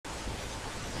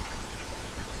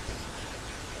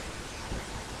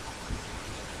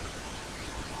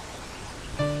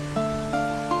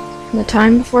The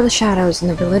time before the shadows in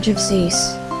the village of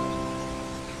Cease.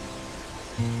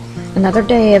 Another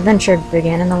day adventure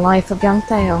began in the life of young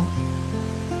Theo.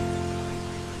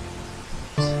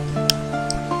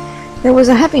 There was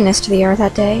a heaviness to the air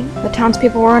that day. The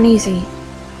townspeople were uneasy.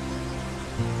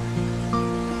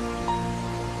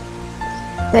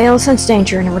 Theo sensed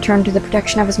danger and returned to the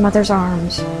protection of his mother's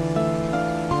arms.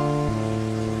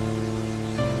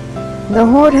 The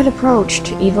horde had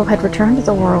approached. Evil had returned to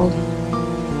the world.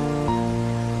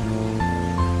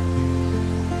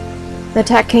 The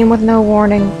attack came with no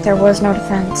warning. There was no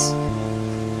defense.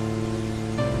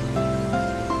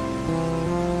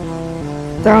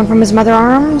 Thrown from his mother's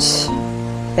arms,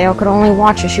 Theo could only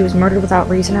watch as she was murdered without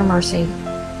reason or mercy.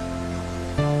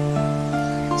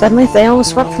 Suddenly, Theo was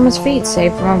swept from his feet,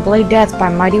 saved from a bloody death by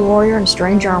a mighty warrior in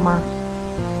strange armor.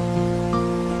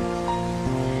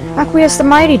 Aqueous the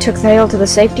Mighty took Theo to the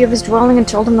safety of his dwelling and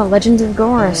told him the legends of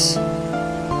Gorus.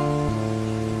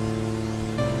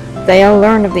 Theo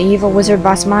learned of the evil wizard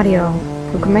Basmadio,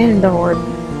 who commanded the horde,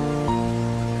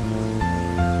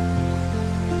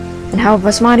 and how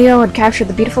Basmadio had captured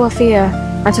the beautiful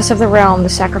Heya, princess of the realm, to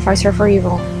sacrifice her for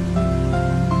evil.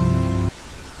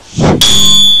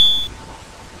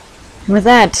 With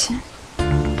that,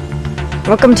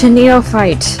 welcome to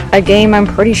Neophyte, a game I'm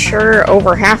pretty sure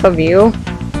over half of you,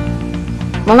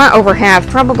 well, not over half,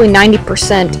 probably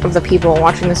 90% of the people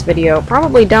watching this video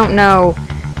probably don't know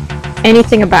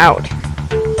anything about.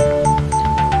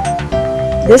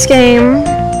 This game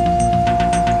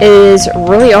is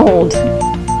really old,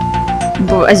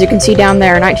 as you can see down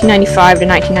there, 1995 to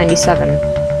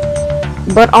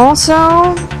 1997. But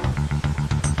also,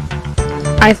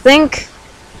 I think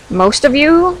most of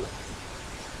you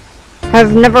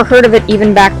have never heard of it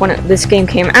even back when this game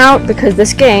came out, because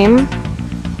this game,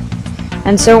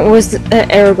 and so it was that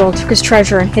Erigel took his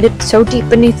treasure and hid it so deep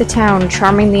beneath the town,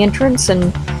 charming the entrance,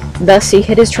 and thus he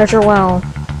hid his treasure well.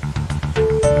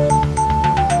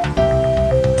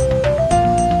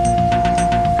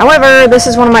 However, this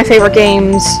is one of my favorite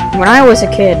games when I was a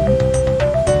kid.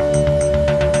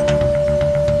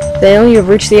 Theo, you have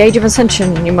reached the age of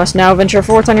ascension. You must now venture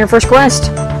forth on your first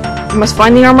quest. You must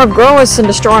find the armor of Gorus and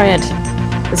destroy it.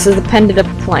 This is the pendant of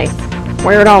life.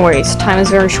 Wear it always. Time is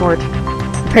very short.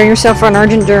 Prepare yourself for an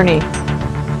urgent journey.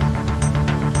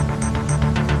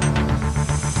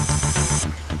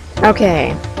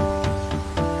 Okay.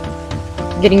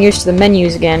 Getting used to the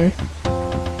menus again.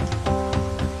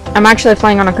 I'm actually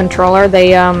playing on a controller.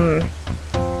 They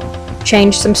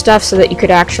changed some stuff so that you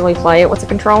could actually play it with a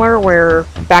controller, where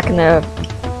back in the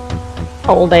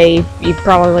old day you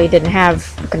probably didn't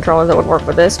have a controller that would work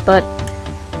with this, but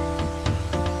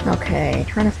okay,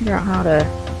 trying to figure out how to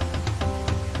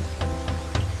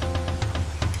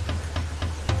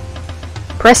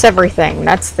press everything.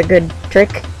 That's the good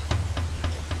trick.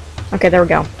 Okay, there we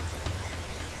go.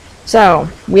 So,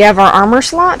 we have our armor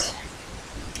slot.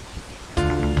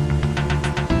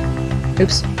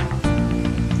 Oops.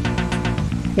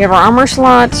 We have our armor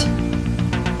slot.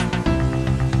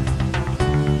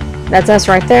 That's us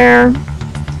right there.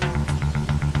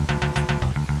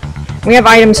 We have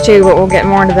items too, but we'll get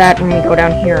more into that when we go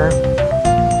down here.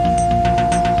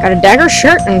 Got a dagger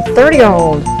shirt and 30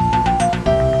 gold.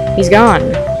 He's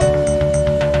gone.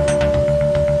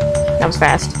 That was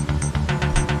fast.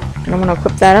 And I'm gonna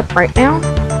equip that up right now.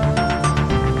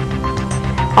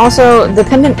 Also, the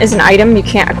pendant is an item, you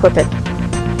can't equip it.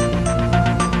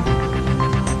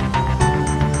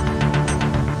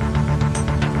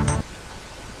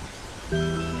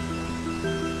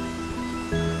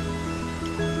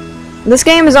 This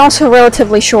game is also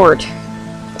relatively short.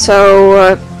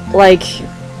 So, like,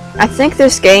 I think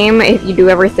this game, if you do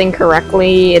everything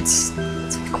correctly, it's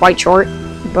quite short.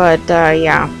 But,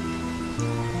 yeah.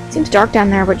 It seems dark down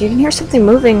there, but you can hear something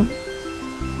moving.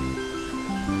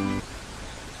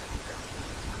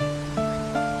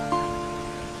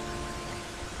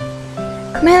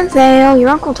 Come in, Theo. Your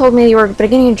uncle told me you were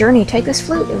beginning a journey. Take this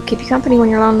flute. It will keep you company when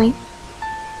you're lonely.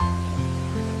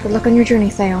 Good luck on your journey,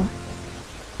 Theo.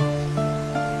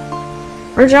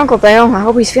 Where's your uncle, Theo? I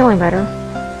hope he's feeling better.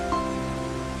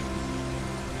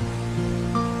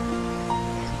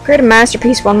 Create a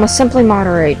masterpiece one must simply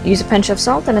moderate. Use a pinch of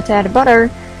salt and a tad of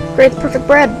butter. Create the perfect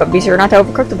bread, but be sure not to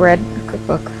overcook the bread.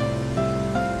 Cookbook.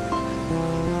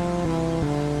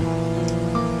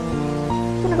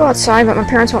 I'm gonna go outside, but my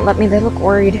parents won't let me. They look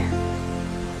worried.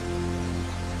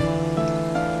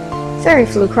 Fairy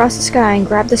flew across the sky and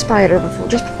grabbed the spider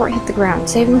just before it hit the ground,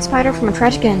 saving the spider from a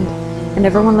tragic end, and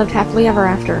everyone lived happily ever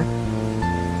after.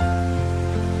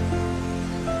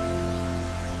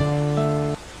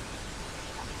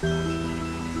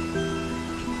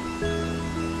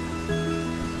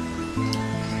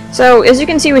 So, as you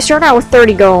can see, we start out with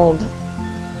 30 gold.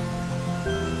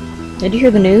 Did you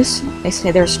hear the news? They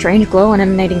say there's a strange glow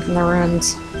emanating from the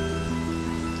ruins.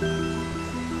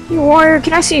 You warrior,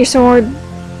 can I see your sword?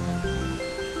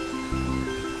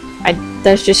 I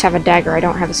does just have a dagger, I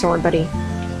don't have a sword, buddy.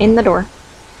 In the door.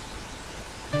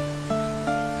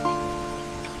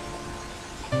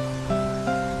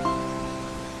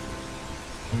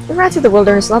 The rats of the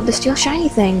wilderness love to steal shiny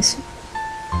things.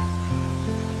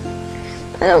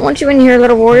 I don't want you in here,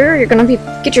 little warrior. You're gonna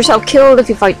get yourself killed if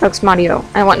you fight Fox Mario.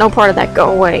 I want no part of that.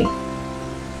 Go away.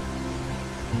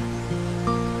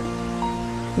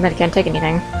 I bet I can't take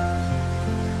anything.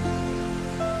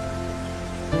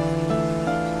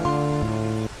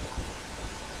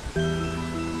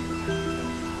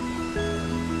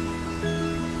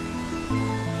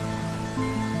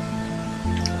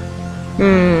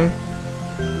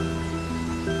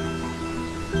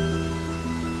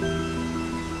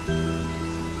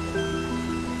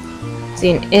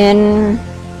 See, an inn.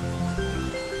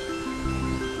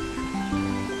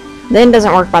 The inn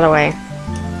doesn't work, by the way.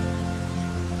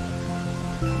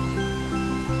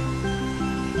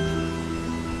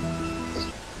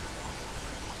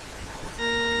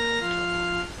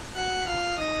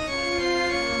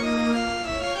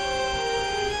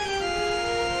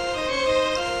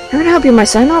 How can I help you, my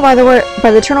son? Oh, by the way,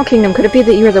 by the Eternal Kingdom, could it be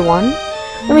that you are the one?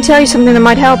 Let me tell you something that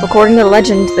might help. According to the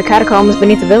legend, the catacombs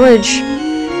beneath the village,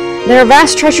 there are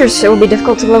vast treasures, so it will be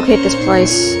difficult to locate this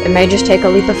place. It may just take a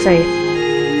leap of faith.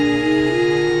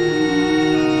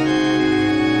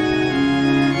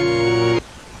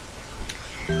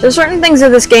 So certain things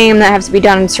of this game that have to be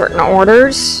done in certain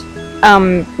orders.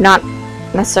 Not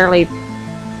necessarily.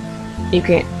 You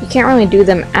can't really do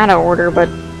them out of order, but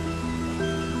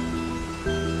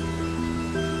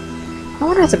I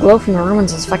wonder if the glow from the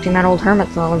ruins is affecting that old hermit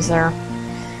that lives there.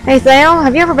 Hey Theo,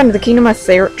 have you ever been to the Kingdom of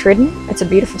Tridden? It's a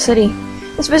beautiful city.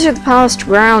 Let's visit the palace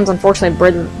grounds. Unfortunately,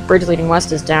 bridge leading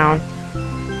west is down.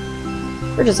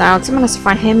 Bridge is out. Someone has to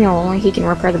find Hamuel. Only he can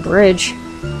repair the bridge.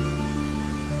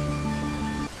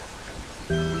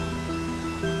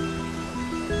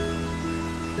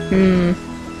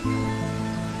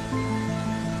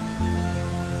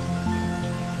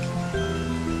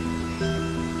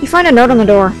 You find a note on the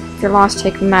door. If you're lost,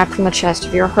 take the map from the chest.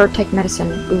 If you're hurt, take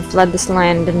medicine. We've fled this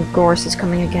land, and Gorse is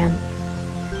coming again.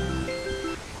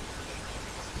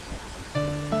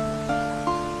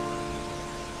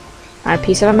 A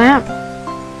piece of a map.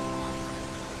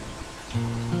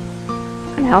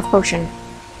 And a health potion.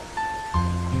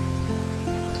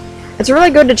 It's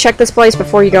really good to check this place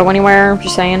before you go anywhere,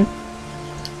 just saying.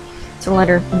 It's a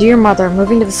letter. Dear Mother,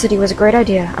 moving to the city was a great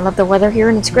idea. I love the weather here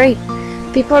and it's great.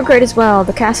 People are great as well.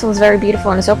 The castle is very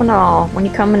beautiful and is open to all. When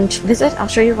you come and visit, I'll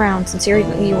show you around.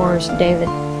 Sincerely yours, David.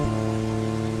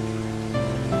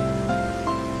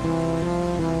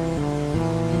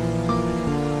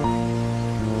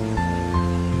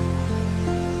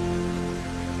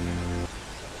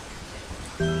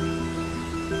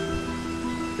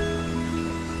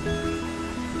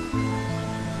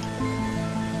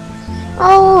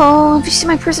 Oh, if you see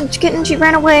my prison kitten, she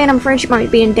ran away and I'm afraid she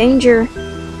might be in danger.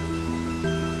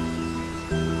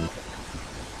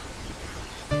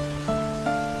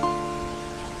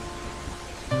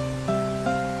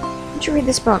 Did you read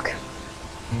this book?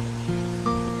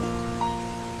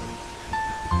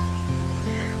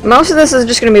 Most of this is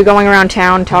just going to be going around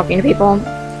town talking to people.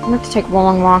 I like to take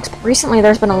long walks, but recently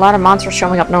there's been a lot of monsters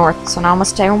showing up north, so now I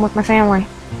must stay home with my family.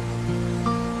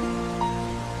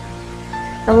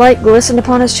 The light glistened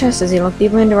upon his chest as he looked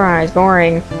deeply into her eyes.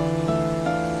 Boring.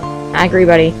 I agree,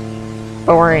 buddy.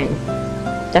 Boring.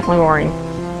 Definitely boring.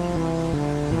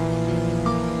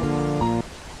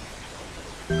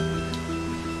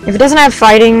 If it doesn't have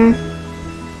fighting,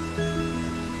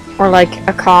 or like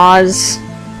a cause,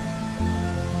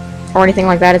 or anything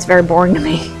like that, it's very boring to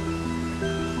me.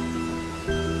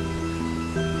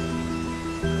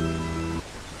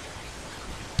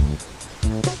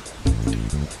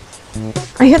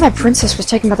 I hear that princess was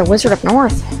taken by the wizard up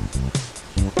north.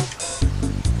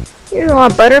 You'd do a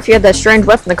lot better if you had that strange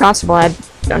weapon the constable had.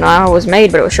 Don't know how it was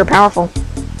made, but it was sure powerful.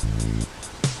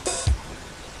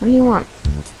 What do you want?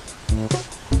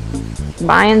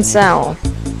 Buy and sell.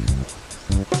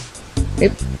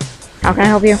 Oop. How can I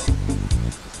help you?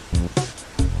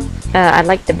 I'd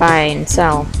like to buy and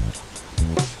sell.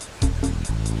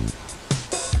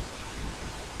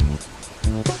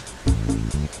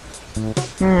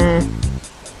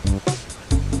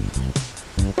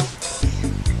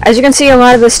 As you can see, a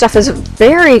lot of this stuff is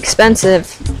very expensive.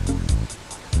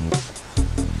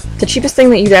 The cheapest thing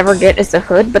that you'd ever get is the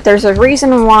hood, but there's a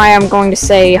reason why I'm going to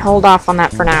say hold off on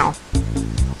that for now.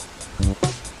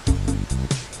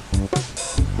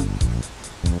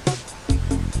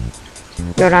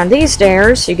 Go down these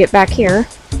stairs, you get back here.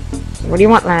 What do you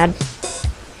want, lad?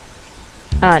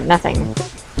 Nothing.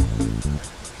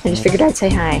 I just figured I'd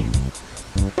say hi.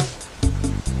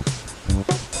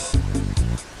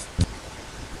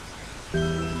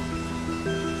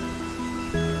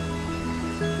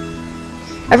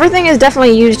 Everything is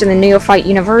definitely used in the Neophyte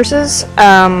universes.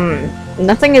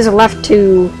 Nothing is left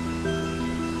to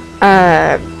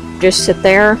just sit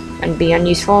there and be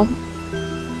unuseful,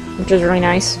 which is really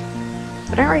nice.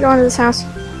 Did I already go into this house?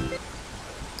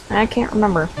 I can't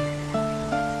remember.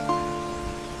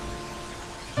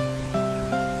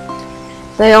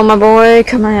 Theo, my boy,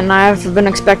 come in. I've been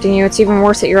expecting you. It's even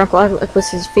worse that your Uncle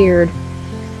Equus is feared.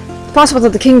 It's possible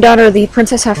that the king daughter, the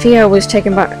Princess Heya, was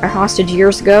taken by a hostage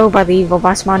years ago by the evil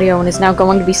Basmadio and is now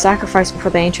going to be sacrificed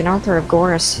before the ancient altar of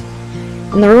Gorus.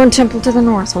 In the ruined temple to the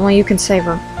north, only you can save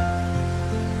her.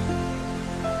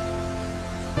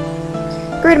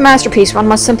 Great masterpiece, one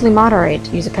must simply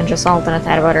moderate. Use a pinch of salt and a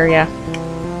tad of butter, yeah.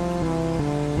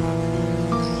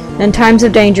 In times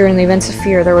of danger and the events of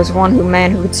fear, there was one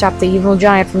man who could stop the evil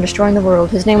giant from destroying the world.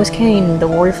 His name was Cain, the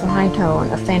warrior from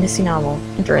Haito, a fantasy novel.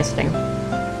 Interesting.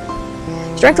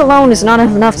 Strength alone is not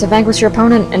enough to vanquish your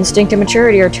opponent. Instinct and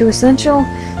maturity are two essential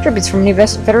tributes from a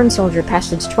veteran soldier.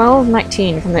 Passage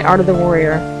 1219 from The Art of the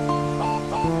Warrior.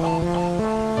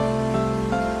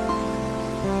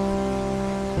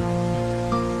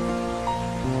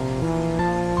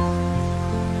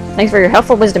 Thanks for your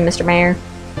helpful wisdom, Mr. Mayor.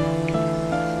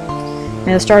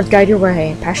 May the stars guide your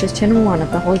way. Passage 10:1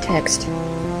 of the Holy Text.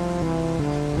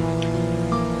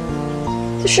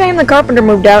 It's a shame the carpenter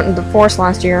moved out into the forest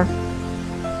last year.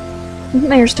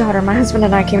 Mayor's daughter, my husband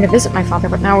and I came to visit my father,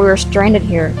 but now we are stranded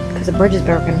here because the bridge is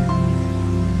broken.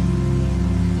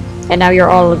 And now you're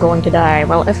all going to die.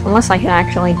 Well, unless I can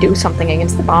actually do something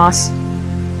against the boss.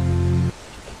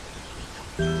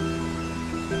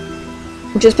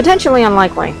 Which is potentially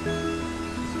unlikely.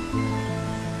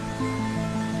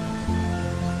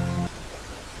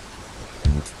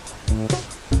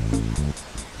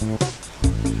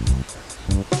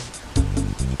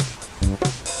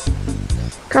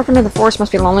 Carpenter of the forest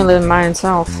must be lonely living by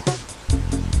himself.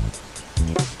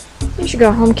 You should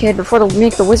go home, kid, before they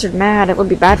make the wizard mad. It would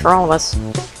be bad for all of us.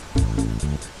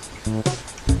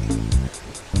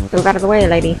 Move out of the way,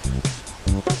 lady.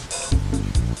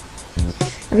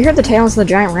 Have you heard the tales of the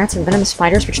giant rats and venomous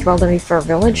spiders which dwell beneath our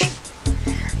village?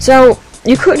 So,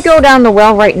 you could go down the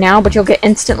well right now, but you'll get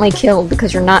instantly killed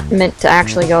because you're not meant to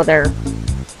actually go there.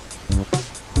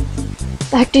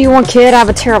 The heck do you want, kid? I have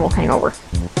a terrible hangover.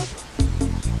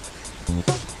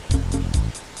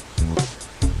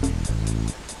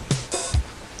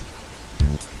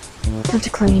 Have to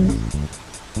clean.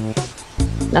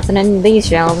 Nothing in these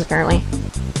shelves, apparently.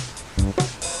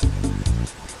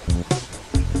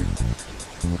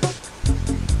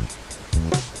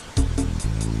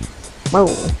 Whoa.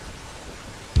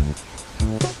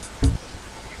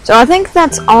 So I think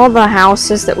that's all the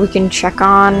houses that we can check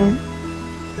on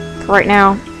for right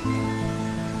now.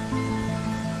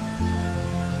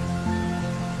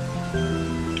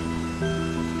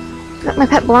 Is that my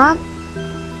pet blob?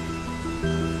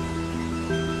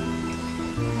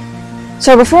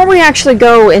 So before we actually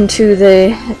go into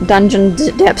the dungeon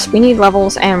depths, we need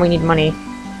levels and we need money.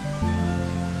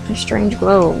 A strange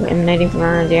glow emanating from the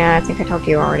urns. Yeah, I think I told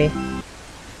you already.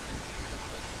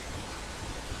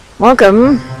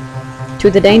 Welcome to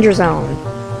the danger zone.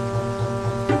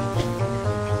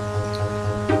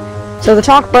 So the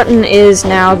talk button is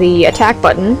now the attack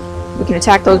button. We can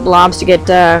attack those blobs to get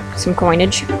some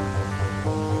coinage. I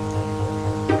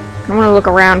want to look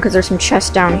around because there's some chests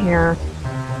down here.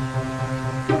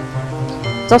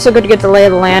 It's also good to get the lay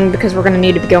of the land because we're going to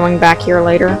need to be going back here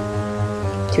later.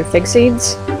 2 fig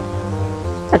seeds.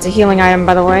 That's a healing item,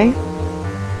 by the way.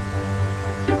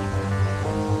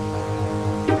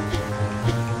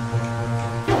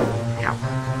 Ow.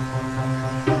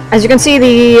 As you can see,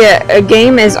 the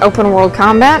game is open world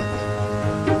combat.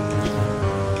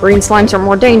 Green slimes are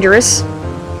more dangerous,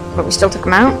 but we still took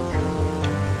them out.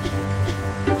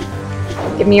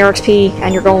 Give me your XP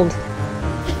and your gold.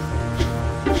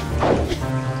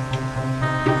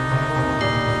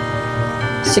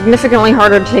 Significantly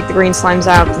harder to take the green slimes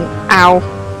out than... Ow.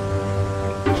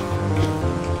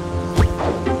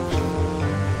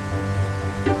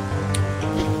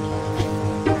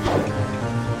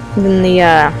 Than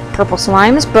the, purple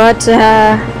slimes, but,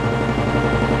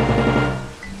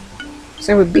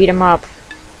 so we beat them up.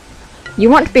 You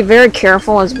want to be very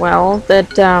careful as well that,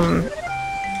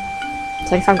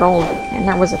 35 gold, and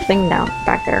there was a thing down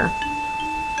back there.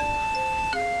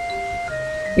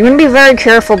 You want to be very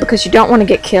careful because you don't want to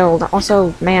get killed.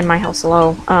 Also, man, my health's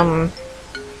low.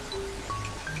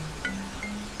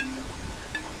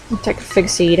 Take a fig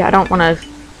seed. I don't want to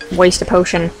waste a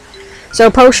potion.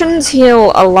 So potions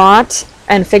heal a lot,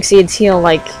 and fig seeds heal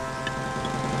like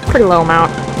pretty low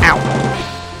amount. Ow.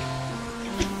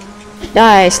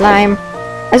 Die, slime.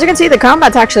 As you can see, the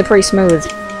combat's actually pretty smooth.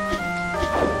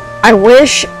 I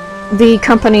wish the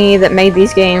company that made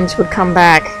these games would come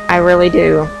back. I really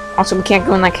do. Also, we can't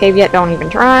go in that cave yet. Don't even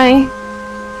try.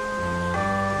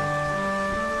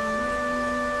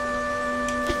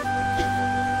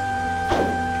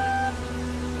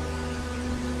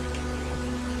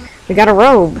 We got a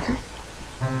robe.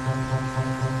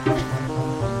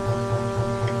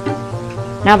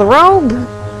 Now the robe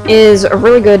is a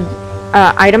really good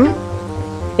item.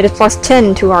 It is plus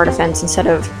 10 to our defense instead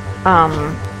of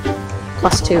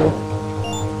plus 2.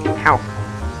 Ow.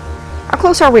 How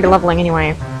close are we to leveling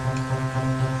anyway?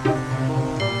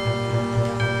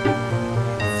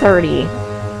 30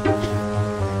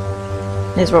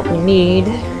 is what we need.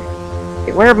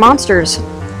 Beware of monsters.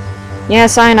 Yeah,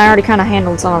 Cyan, I already kind of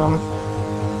handled some of them.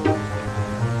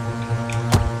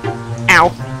 Ow.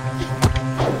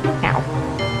 Ow.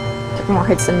 Took more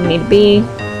hits than need to be.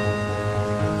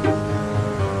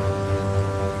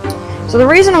 So the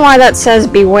reason why that says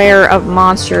beware of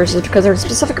monsters is because there's a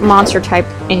specific monster type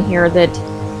in here that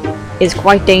is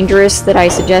quite dangerous that I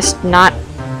suggest not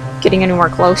getting anywhere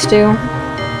close to.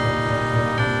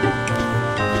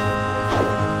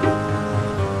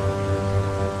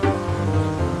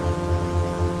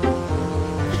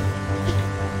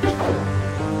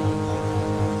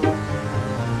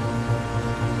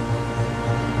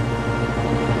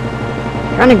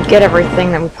 Trying to get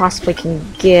everything that we possibly can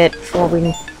get before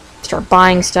we start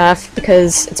buying stuff,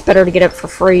 because it's better to get it for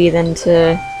free than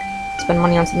to spend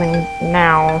money on something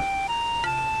now.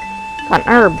 Got an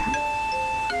herb.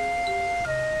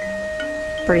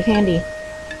 Pretty handy.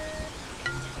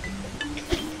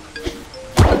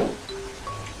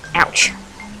 Ouch.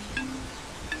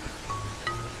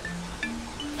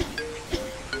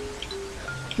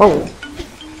 Whoa.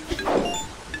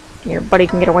 Your buddy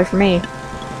can get away from me.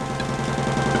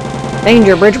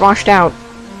 Danger, bridge washed out.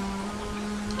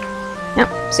 Yep,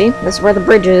 see? This is where the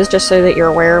bridge is, just so that you're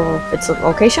aware of its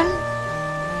location.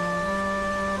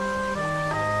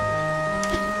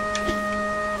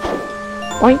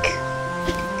 Oink.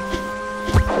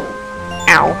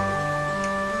 Ow.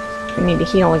 We need to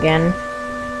heal again.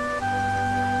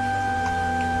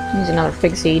 Use another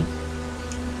fig seed.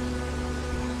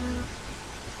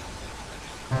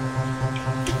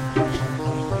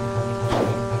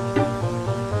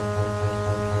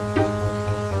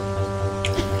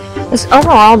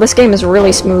 Overall, this game is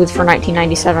really smooth for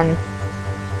 1997.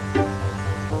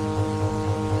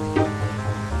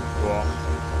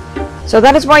 So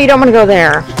that is why you don't want to go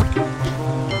there.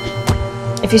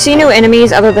 If you see new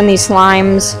enemies other than these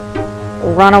slimes,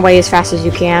 run away as fast as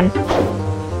you can.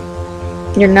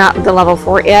 You're not the level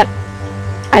for it yet.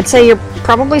 I'd say you're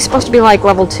probably supposed to be like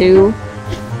level 2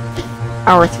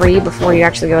 or 3 before you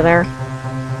actually go there.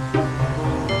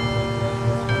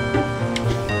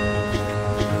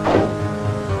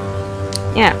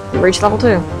 Yeah, reach level 2.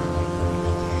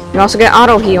 You also get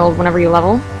auto-healed whenever you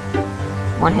level.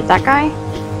 One hit that guy.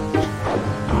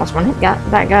 Almost one hit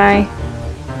that guy.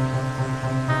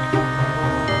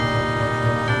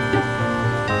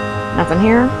 Nothing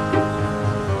here.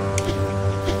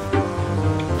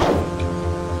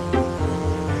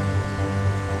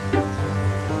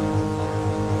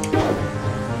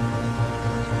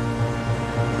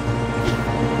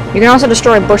 You can also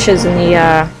destroy bushes in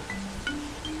the,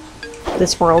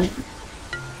 this world.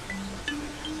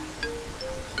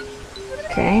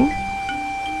 Okay.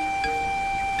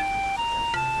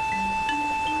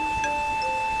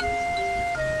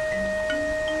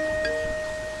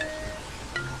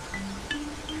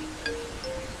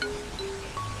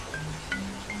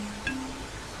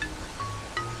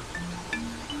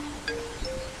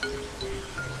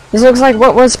 This looks like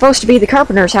what was supposed to be the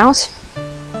carpenter's house.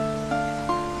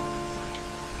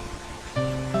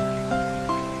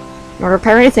 To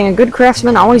repair anything, a good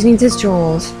craftsman always needs his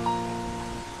tools.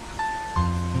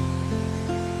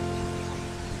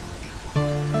 I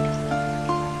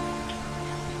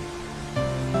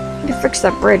need to fix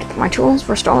that bridge, but my tools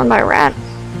were stolen by a rat.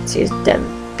 I see his dead,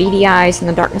 beady eyes in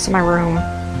the darkness of my room.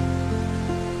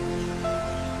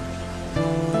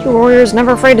 Two warriors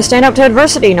never afraid to stand up to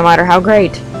adversity, no matter how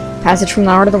great. Passage from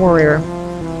the Art of the Warrior.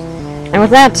 And with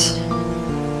that,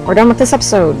 we're done with this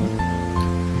episode.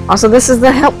 Also, this is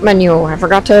the help menu. I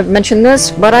forgot to mention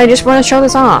this, but I just want to show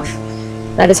this off.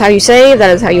 That is how you save, that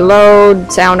is how you load,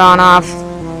 sound on, off,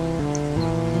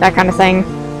 that kind of thing.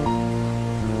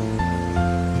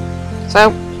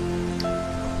 So,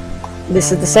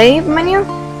 this is the save menu.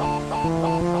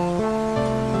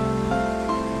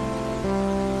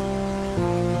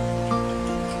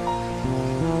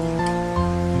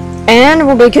 And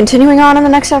we'll be continuing on in the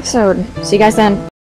next episode. See you guys then.